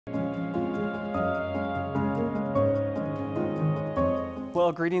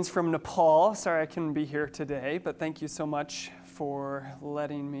Well, greetings from Nepal. Sorry I couldn't be here today, but thank you so much for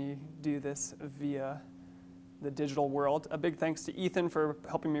letting me do this via the digital world. A big thanks to Ethan for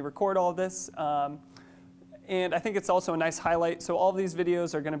helping me record all of this. And I think it's also a nice highlight. So all of these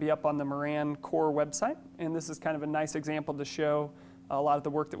videos are going to be up on the Moran Core website. And this is kind of a nice example to show a lot of the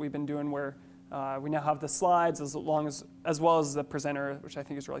work that we've been doing where we now have the slides as well as the presenter, which I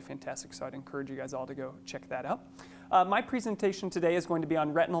think is really fantastic. So I'd encourage you guys all to go check that out. My presentation today is going to be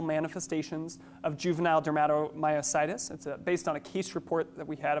on retinal manifestations of juvenile dermatomyositis. It's based on a case report that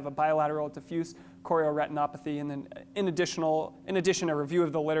we had of a bilateral diffuse chorioretinopathy, and then in addition, a review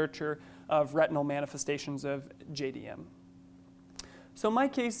of the literature of retinal manifestations of JDM. So my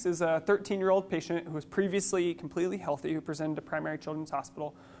case is a 13-year-old patient who was previously completely healthy, who presented to Primary Children's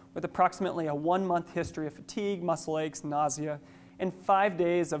Hospital with approximately a 1-month history of fatigue, muscle aches, nausea, and 5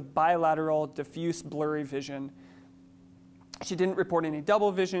 days of bilateral diffuse blurry vision. She didn't report any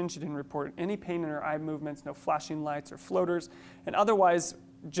double vision, she didn't report any pain in her eye movements, no flashing lights or floaters, and otherwise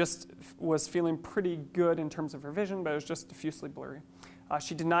just was feeling pretty good in terms of her vision, but it was just diffusely blurry.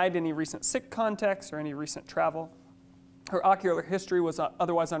 She denied any recent sick contacts or any recent travel. Her ocular history was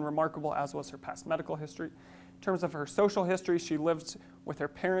otherwise unremarkable, as was her past medical history. In terms of her social history, she lived with her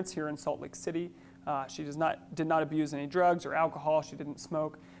parents here in Salt Lake City. She did not abuse any drugs or alcohol. She didn't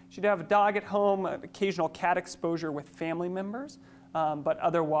smoke. She did have a dog at home, occasional cat exposure with family members, but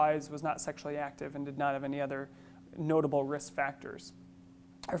otherwise was not sexually active and did not have any other notable risk factors.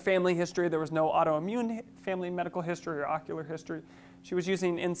 Her family history, there was no autoimmune family medical history or ocular history. She was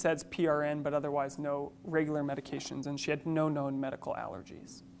using NSAIDs PRN, but otherwise no regular medications, and she had no known medical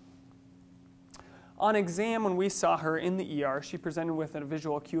allergies. On exam, when we saw her in the ER, she presented with a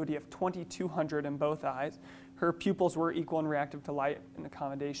visual acuity of 2200 in both eyes. Her pupils were equal and reactive to light and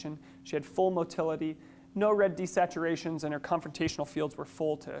accommodation. She had full motility, no red desaturations, and her confrontational fields were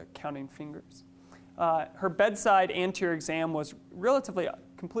full to counting fingers. Her bedside anterior exam was relatively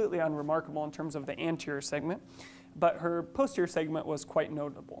completely unremarkable in terms of the anterior segment, but her posterior segment was quite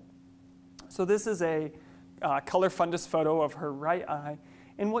notable. So this is a color fundus photo of her right eye,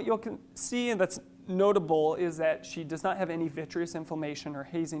 and what you'll see that's notable is that she does not have any vitreous inflammation or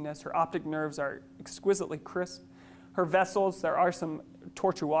haziness. Her optic nerves are exquisitely crisp. Her vessels, there are some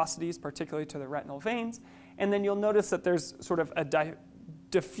tortuosities, particularly to the retinal veins, and then you'll notice that there's sort of a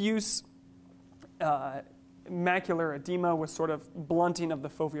diffuse macular edema with sort of blunting of the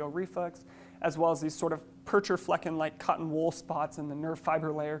foveal reflex, as well as these sort of Purcher-Flecken-like cotton wool spots in the nerve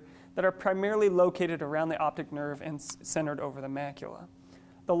fiber layer that are primarily located around the optic nerve and centered over the macula.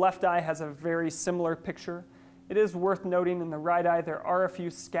 The left eye has a very similar picture. It is worth noting in the right eye there are a few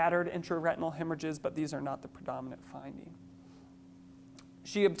scattered intraretinal hemorrhages, but these are not the predominant finding.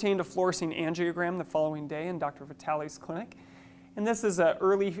 She obtained a fluorescein angiogram the following day in Dr. Vitale's clinic, and this is an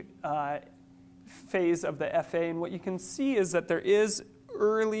early phase of the FA, and what you can see is that there is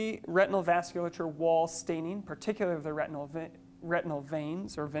early retinal vasculature wall staining, particularly of the retinal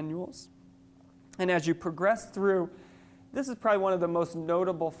veins or venules. And as you progress through, this is probably one of the most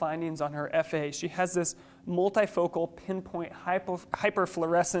notable findings on her FA. She has this multifocal pinpoint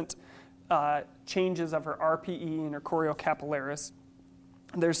hyperfluorescent changes of her RPE and her choriocapillaris.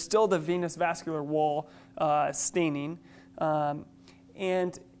 There's still the venous vascular wall staining.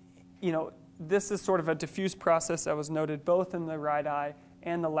 And this is sort of a diffuse process that was noted both in the right eye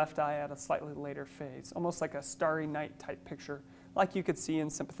and the left eye at a slightly later phase, almost like a starry night type picture, like you could see in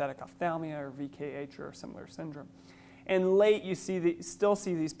sympathetic ophthalmia or VKH or a similar syndrome. And late, you still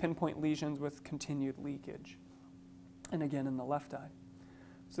see these pinpoint lesions with continued leakage. And again, in the left eye.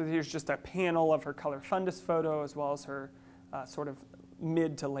 So here's just a panel of her color fundus photo, as well as her sort of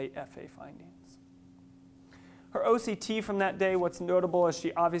mid to late FA findings. Her OCT from that day, what's notable is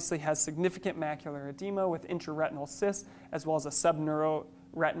she obviously has significant macular edema with intraretinal cysts, as well as a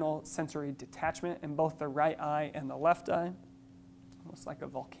subneuroretinal sensory detachment in both the right eye and the left eye. Almost like a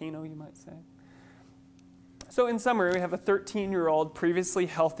volcano, you might say. So in summary, we have a 13-year-old previously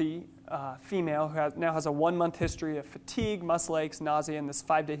healthy female who now has a 1-month history of fatigue, muscle aches, nausea, and this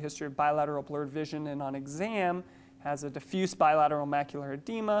 5-day history of bilateral blurred vision, and on exam has a diffuse bilateral macular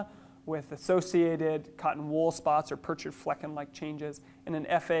edema with associated cotton wool spots or Purcher-Flecken-like changes, and an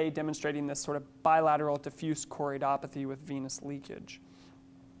FA demonstrating this sort of bilateral diffuse choroidopathy with venous leakage.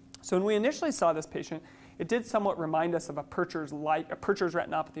 So when we initially saw this patient, it did somewhat remind us of a Purcher's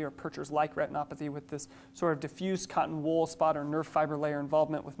retinopathy or Purcher's-like retinopathy with this sort of diffuse cotton wool spot or nerve fiber layer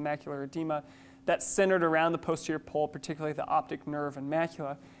involvement with macular edema that centered around the posterior pole, particularly the optic nerve and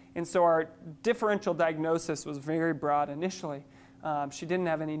macula. And so our differential diagnosis was very broad initially. She didn't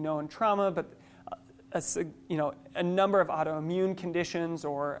have any known trauma, but a number of autoimmune conditions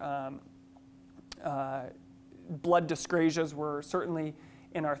or blood dyscrasias were certainly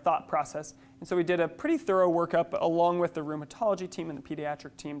in our thought process. And so we did a pretty thorough workup along with the rheumatology team and the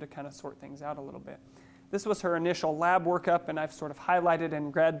pediatric team to kind of sort things out a little bit. This was her initial lab workup, and I've sort of highlighted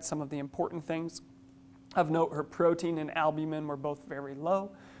and read some of the important things. Of note, her protein and albumin were both very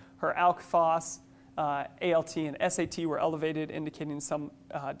low. Her ALK Phos, ALT, and SAT were elevated, indicating some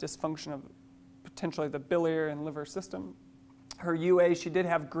dysfunction of potentially the biliary and liver system. Her UA, she did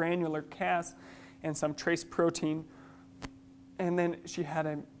have granular Cas and some trace protein. And then she had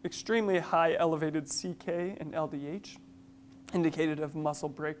an extremely high elevated CK and LDH, indicated of muscle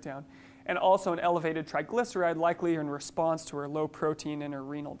breakdown, and also an elevated triglyceride, likely in response to her low protein and her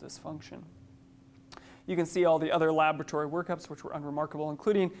renal dysfunction. You can see all the other laboratory workups, which were unremarkable,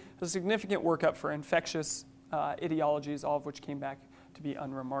 including a significant workup for infectious etiologies, all of which came back to be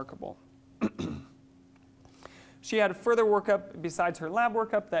unremarkable. She had a further workup besides her lab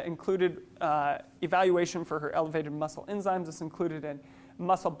workup that included evaluation for her elevated muscle enzymes. This included a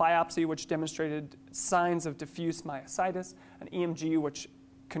muscle biopsy, which demonstrated signs of diffuse myositis, an EMG, which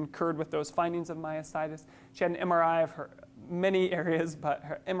concurred with those findings of myositis. She had an MRI of her many areas, but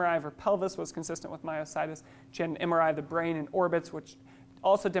her MRI of her pelvis was consistent with myositis. She had an MRI of the brain and orbits, which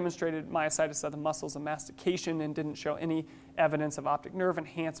also demonstrated myositis of the muscles of mastication and didn't show any evidence of optic nerve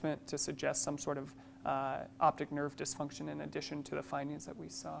enhancement to suggest some sort of optic nerve dysfunction in addition to the findings that we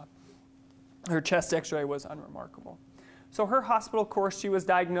saw. Her chest x-ray was unremarkable. So her hospital course, she was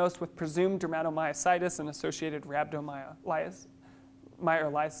diagnosed with presumed dermatomyositis and associated rhabdomyolysis.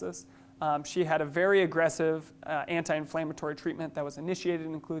 She had a very aggressive anti-inflammatory treatment that was initiated,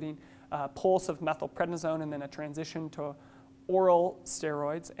 including pulse of methylprednisone and then a transition to oral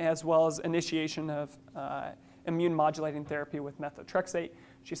steroids, as well as initiation of immune modulating therapy with methotrexate.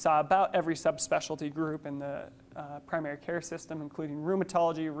 She saw about every subspecialty group in the primary care system, including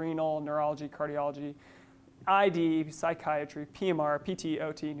rheumatology, renal, neurology, cardiology, ID, psychiatry, PMR, PT,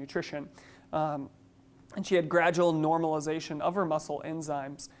 OT, nutrition. And she had gradual normalization of her muscle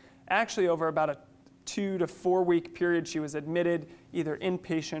enzymes. Actually, over about a 2 to 4 week period, she was admitted either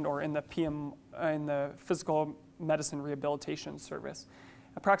inpatient or in the physical medicine rehabilitation service.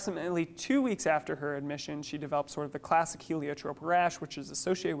 Approximately 2 weeks after her admission, she developed sort of the classic heliotrope rash, which is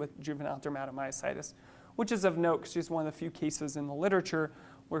associated with juvenile dermatomyositis, which is of note because she's one of the few cases in the literature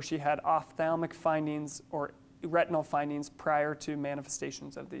where she had ophthalmic findings or retinal findings prior to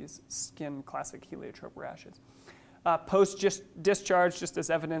manifestations of these skin classic heliotrope rashes. Post-discharge, just as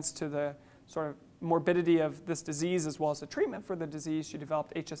evidence to the sort of morbidity of this disease as well as the treatment for the disease, she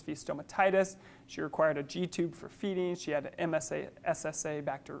developed HSV stomatitis. She required a G-tube for feeding. She had MSA, SSA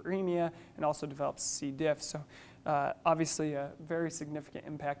bacteremia, and also developed C. diff. So obviously a very significant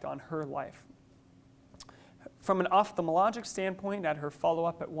impact on her life. From an ophthalmologic standpoint, at her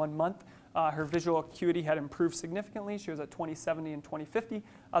follow-up at 1 month, her visual acuity had improved significantly. She was at 20/70 and 20/50.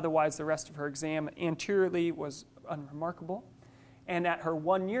 Otherwise, the rest of her exam anteriorly was unremarkable. And at her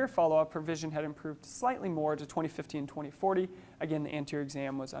 1 year follow-up, her vision had improved slightly more to 20/50 and 20/40. Again, the anterior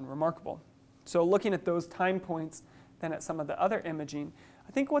exam was unremarkable. So looking at those time points, then at some of the other imaging,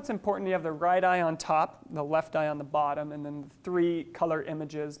 I think what's important, you have the right eye on top, the left eye on the bottom, and then the 3 color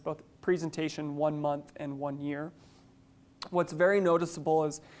images, both presentation 1 month and 1 year. What's very noticeable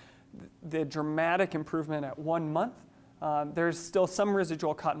is the dramatic improvement at 1 month. There's still some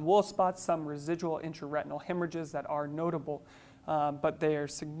residual cotton wool spots, some residual intraretinal hemorrhages that are notable, but they are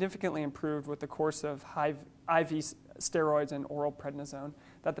significantly improved with the course of IV steroids and oral prednisone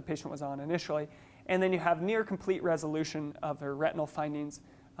that the patient was on initially. And then you have near complete resolution of her retinal findings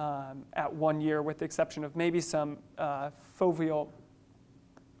at 1 year, with the exception of maybe some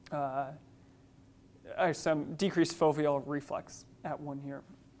some decreased foveal reflex at 1 year.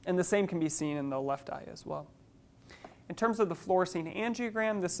 And the same can be seen in the left eye as well. In terms of the fluorescein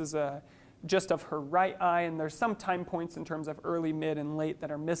angiogram, this is just of her right eye, and there's some time points in terms of early, mid, and late that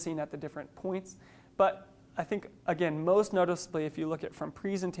are missing at the different points. But I think, again, most noticeably, if you look at from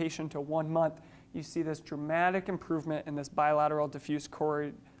presentation to 1 month, you see this dramatic improvement in this bilateral diffuse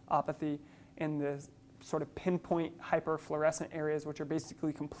choroidopathy in the sort of pinpoint hyperfluorescent areas, which are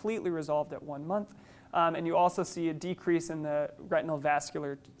basically completely resolved at 1 month. And you also see a decrease in the retinal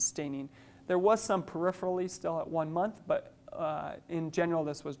vascular staining. There was some peripherally still at 1 month, but in general,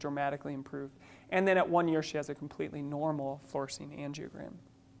 this was dramatically improved. And then at 1 year, she has a completely normal fluorescein angiogram.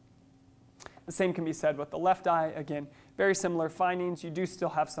 The same can be said with the left eye. Again, very similar findings. You do still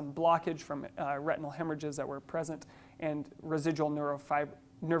have some blockage from retinal hemorrhages that were present and residual nerve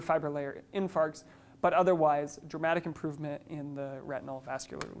fiber layer infarcts, but otherwise, dramatic improvement in the retinal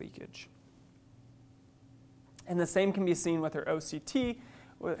vascular leakage. And the same can be seen with her OCT,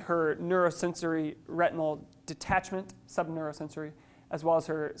 with her neurosensory retinal detachment, subneurosensory, as well as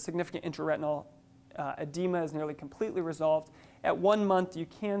her significant intraretinal edema is nearly completely resolved. At 1 month, you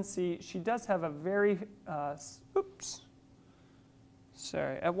can see she does have a very, at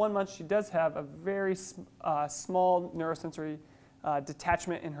 1 month, she does have a very small neurosensory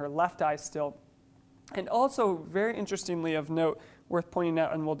detachment in her left eye still. And also, very interestingly of note, worth pointing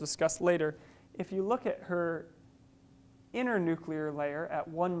out, and we'll discuss later, if you look at her inner nuclear layer at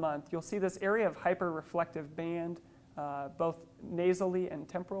 1 month, you'll see this area of hyperreflective band, both nasally and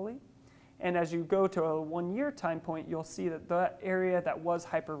temporally. And as you go to a 1 year time point, you'll see that the area that was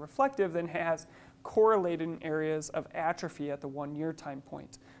hyperreflective then has correlating areas of atrophy at the 1 year time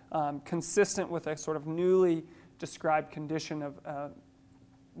point, consistent with a sort of newly described condition of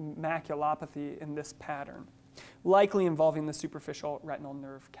maculopathy in this pattern, likely involving the superficial retinal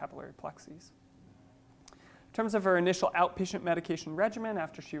nerve capillary plexus. In terms of her initial outpatient medication regimen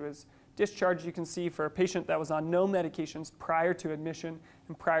after she was discharged, you can see for a patient that was on no medications prior to admission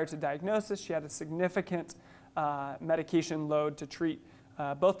and prior to diagnosis, she had a significant medication load to treat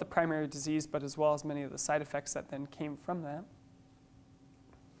both the primary disease, but as well as many of the side effects that then came from that.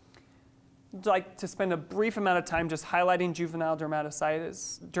 I'd like to spend a brief amount of time just highlighting juvenile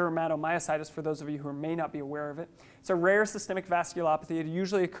dermatomyositis for those of you who may not be aware of it. It's a rare systemic vasculopathy. It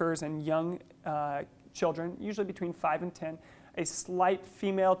usually occurs in young children, usually between 5 and 10, a slight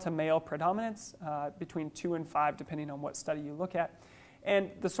female to male predominance, between 2 and 5, depending on what study you look at.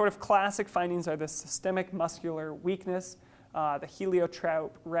 And the sort of classic findings are the systemic muscular weakness, the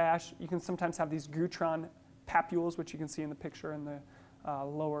heliotrope rash. You can sometimes have these Gutron papules, which you can see in the picture in the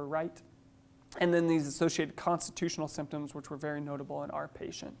lower right. And then these associated constitutional symptoms, which were very notable in our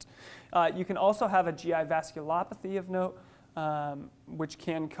patient. You can also have a GI vasculopathy of note, which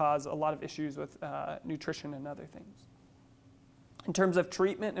can cause a lot of issues with nutrition and other things. In terms of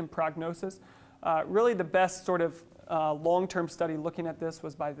treatment and prognosis, really the best sort of long-term study looking at this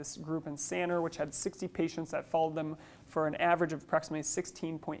was by this group in Sanner, which had 60 patients that followed them for an average of approximately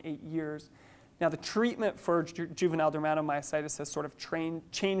 16.8 years. Now, the treatment for juvenile dermatomyositis has sort of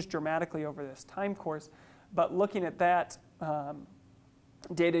changed dramatically over this time course, but looking at that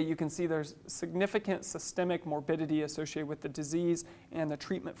data, you can see there's significant systemic morbidity associated with the disease and the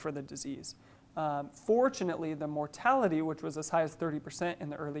treatment for the disease. Fortunately, the mortality, which was as high as 30% in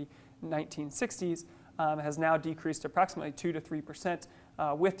the early 1960s, has now decreased to approximately 2 to 3%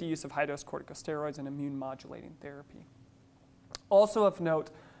 with the use of high-dose corticosteroids and immune modulating therapy. Also of note,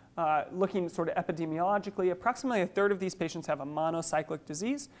 looking sort of epidemiologically, approximately a third of these patients have a monocyclic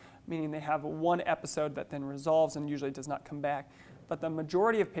disease, meaning they have one episode that then resolves and usually does not come back. But the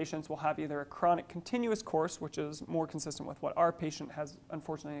majority of patients will have either a chronic continuous course, which is more consistent with what our patient has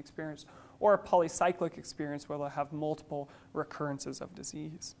unfortunately experienced, or a polycyclic experience where they'll have multiple recurrences of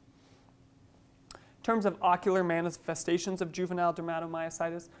disease. In terms of ocular manifestations of juvenile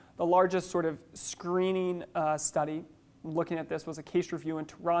dermatomyositis, the largest sort of screening study looking at this was a case review in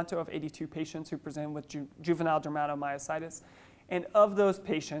Toronto of 82 patients who presented with juvenile dermatomyositis. And of those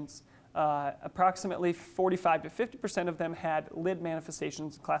patients, approximately 45 to 50% of them had lid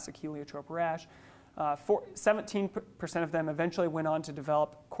manifestations, classic heliotrope rash. 17% of them eventually went on to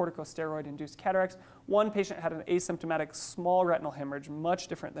develop corticosteroid-induced cataracts. One patient had an asymptomatic small retinal hemorrhage, much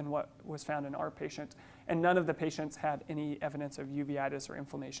different than what was found in our patient. And none of the patients had any evidence of uveitis or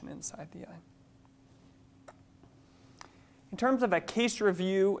inflammation inside the eye. In terms of a case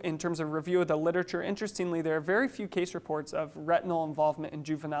review, in terms of review of the literature, interestingly, there are very few case reports of retinal involvement in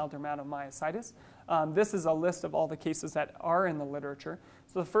juvenile dermatomyositis. This is a list of all the cases that are in the literature.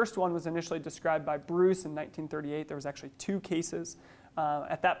 So the first one was initially described by Bruce in 1938. There was actually 2 cases.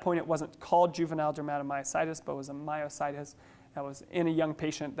 At that point, it wasn't called juvenile dermatomyositis, but was a myositis that was in a young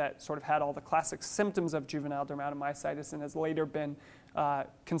patient that sort of had all the classic symptoms of juvenile dermatomyositis and has later been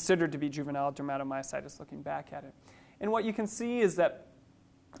considered to be juvenile dermatomyositis looking back at it. And what you can see is that,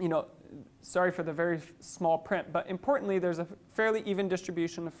 sorry for the very small print, but importantly, there's a fairly even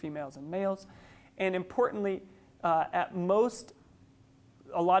distribution of females and males. And importantly, at most,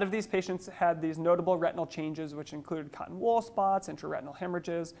 a lot of these patients had these notable retinal changes, which included cotton wool spots, intraretinal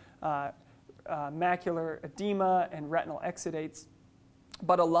hemorrhages, macular edema, and retinal exudates.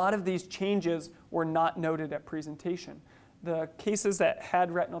 But a lot of these changes were not noted at presentation. The cases that had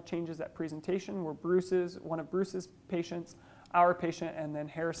retinal changes at presentation were one of Bruce's patients, our patient, and then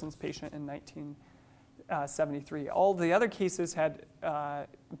Harrison's patient in 1973. All the other cases had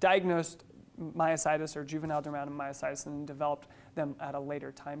diagnosed myositis or juvenile dermatomyositis and developed them at a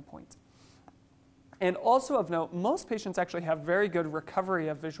later time point. And also of note, most patients actually have very good recovery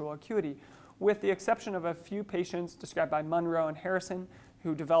of visual acuity. with the exception of a few patients described by Monroe and Harrison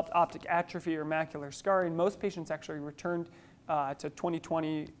who developed optic atrophy or macular scarring. Most patients actually returned to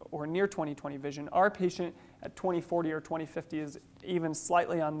 20/20 or near 20/20 vision. Our patient at 20/40 or 20/50 is even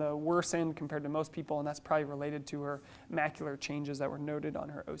slightly on the worse end compared to most people, and that's probably related to her macular changes that were noted on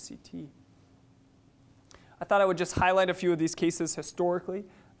her OCT. I thought I would just highlight a few of these cases historically,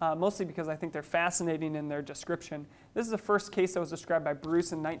 mostly because I think they're fascinating in their description. This is the first case that was described by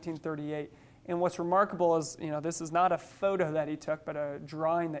Bruce in 1938. And what's remarkable is, this is not a photo that he took, but a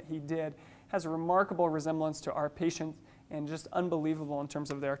drawing that he did. It has a remarkable resemblance to our patient and just unbelievable in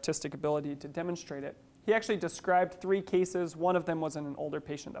terms of their artistic ability to demonstrate it. He actually described 3 cases. One of them was in an older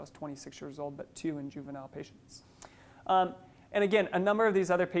patient that was 26 years old, but 2 in juvenile patients. And again, a number of these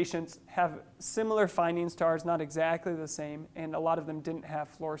other patients have similar findings to ours, not exactly the same, and a lot of them didn't have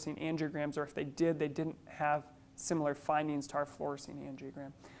fluorescein angiograms, or if they did, they didn't have similar findings to our fluorescein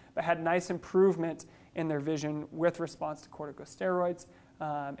angiogram, but had nice improvement in their vision with response to corticosteroids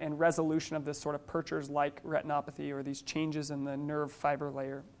and resolution of this sort of Purchers-like retinopathy or these changes in the nerve fiber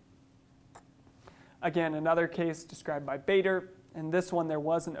layer. Again, another case described by Bader. In this one, there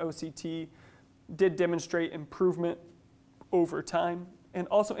was an OCT, did demonstrate improvement over time. And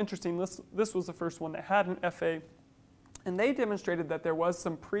also interesting, this was the first one that had an FA, and they demonstrated that there was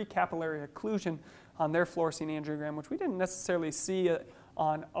some precapillary occlusion on their fluorescein angiogram, which we didn't necessarily see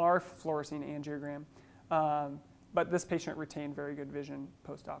on our fluorescein angiogram. But this patient retained very good vision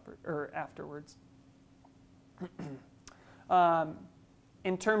post-operative or afterwards.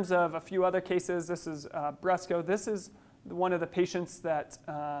 In terms of a few other cases, this is Bresco. This is one of the patients that,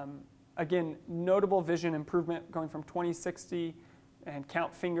 again, notable vision improvement going from 20/60 and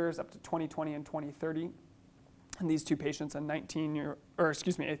count fingers up to 20/20 and 20/30. And these 2 patients, a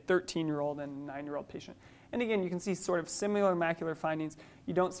 13-year-old and a 9-year-old patient. And again, you can see sort of similar macular findings.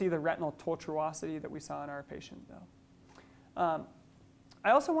 You don't see the retinal tortuosity that we saw in our patient, though.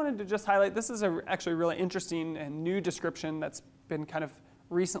 I also wanted to just highlight, this is actually really interesting and new description that's been kind of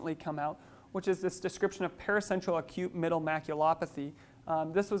recently come out, which is this description of paracentral acute middle maculopathy.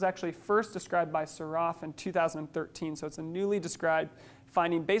 This was actually first described by Saraf in 2013, so it's a newly described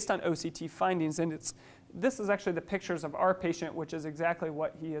finding based on OCT findings, and this is actually the pictures of our patient, which is exactly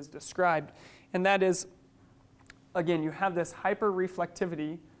what he has described, and that is, again, you have this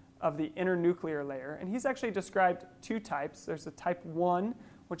hyperreflectivity of the internuclear layer, and he's actually described 2 types. There's a type 1,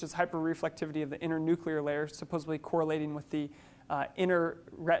 which is hyperreflectivity of the internuclear layer, supposedly correlating with the inner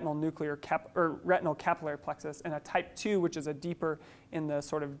retinal retinal capillary plexus, and a type 2, which is a deeper in the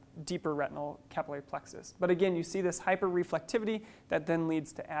sort of deeper retinal capillary plexus. But again, you see this hyperreflectivity that then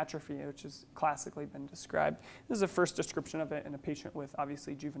leads to atrophy, which has classically been described. This is the first description of it in a patient with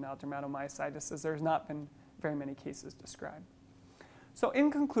obviously juvenile dermatomyositis, as there's not been very many cases described. So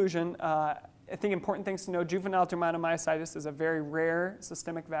in conclusion, I think important things to know, juvenile dermatomyositis is a very rare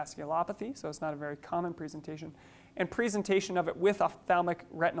systemic vasculopathy, so it's not a very common presentation. And presentation of it with ophthalmic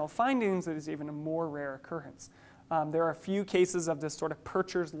retinal findings is even a more rare occurrence. There are a few cases of this sort of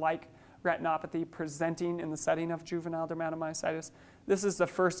Purchers-like retinopathy presenting in the setting of juvenile dermatomyositis. This is the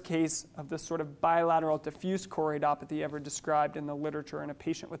first case of this sort of bilateral diffuse choroidopathy ever described in the literature in a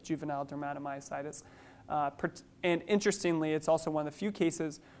patient with juvenile dermatomyositis. And interestingly, it's also one of the few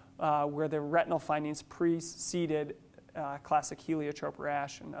cases where the retinal findings preceded classic heliotrope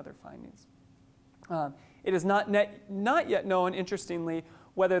rash and other findings. It is not yet known, interestingly,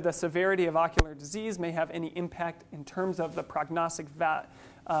 whether the severity of ocular disease may have any impact in terms of the prognostic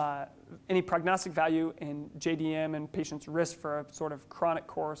any prognostic value in JDM and patients' risk for a sort of chronic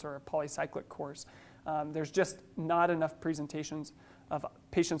course or a polycyclic course. There's just not enough presentations of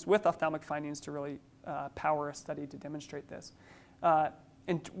patients with ophthalmic findings to really power a study to demonstrate this.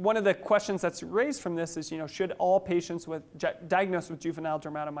 And one of the questions that's raised from this is, should all patients diagnosed with juvenile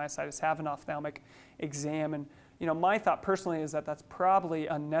dermatomyositis have an ophthalmic exam? And my thought personally is that that's probably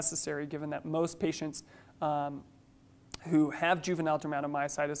unnecessary, given that most patients who have juvenile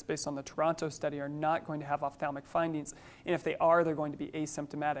dermatomyositis, based on the Toronto study, are not going to have ophthalmic findings. And if they are, they're going to be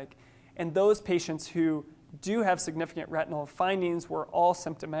asymptomatic. And those patients who do have significant retinal findings were all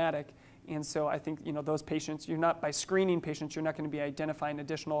symptomatic. And so I think those patients, by screening patients, you're not going to be identifying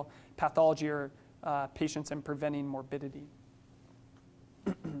additional pathology or patients and preventing morbidity.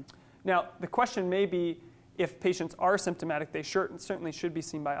 Now, the question may be, if patients are symptomatic, they certainly should be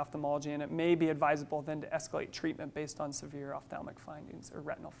seen by ophthalmology, and it may be advisable then to escalate treatment based on severe ophthalmic findings or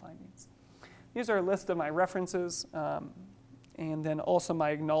retinal findings. These are a list of my references and then also my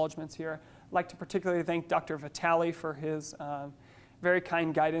acknowledgments here. I'd like to particularly thank Dr. Vitale for his very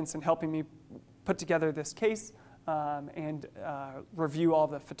kind guidance in helping me put together this case. and review all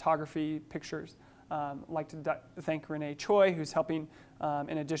the photography pictures. I'd like to thank Renee Choi, who's helping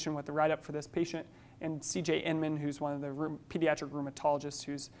in addition with the write-up for this patient, and CJ Inman, who's one of the pediatric rheumatologists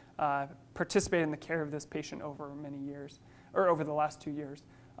who's participated in the care of this patient over many years, or over the last 2 years.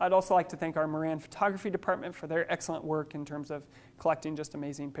 I'd also like to thank our Moran Photography Department for their excellent work in terms of collecting just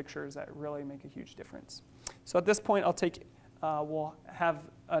amazing pictures that really make a huge difference. So at this point, we'll have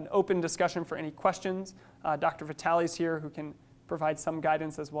an open discussion for any questions. Dr. Vitale's here, who can provide some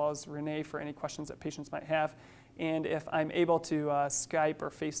guidance, as well as Renee for any questions that patients might have. And if I'm able to Skype or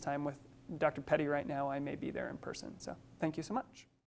FaceTime with Dr. Petty right now, I may be there in person. So thank you so much.